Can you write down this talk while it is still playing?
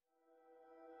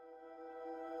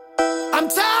I'm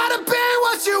tired of being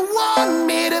what you want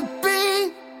me to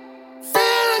be.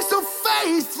 Feeling so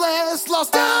faithless,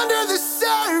 lost under the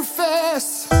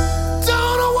surface.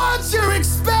 Don't know what you're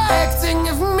expecting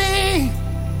of me.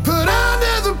 Put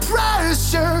under the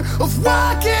pressure of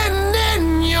walking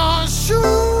in your shoes,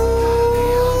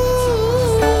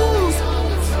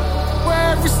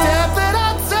 where every step that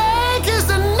I take is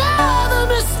another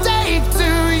mistake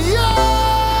to you.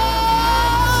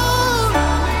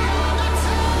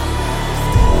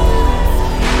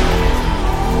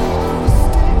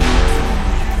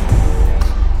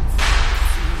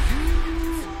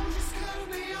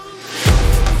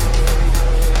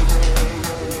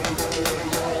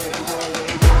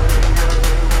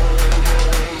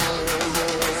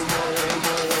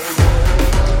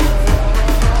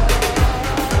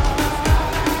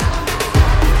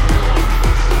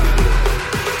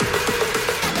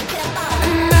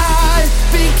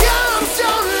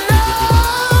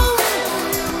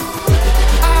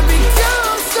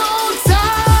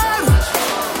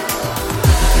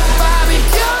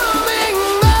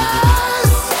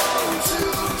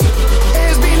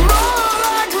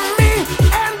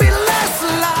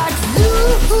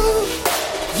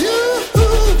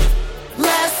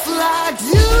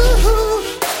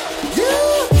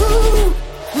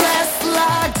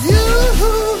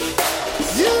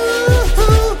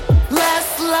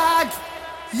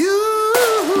 You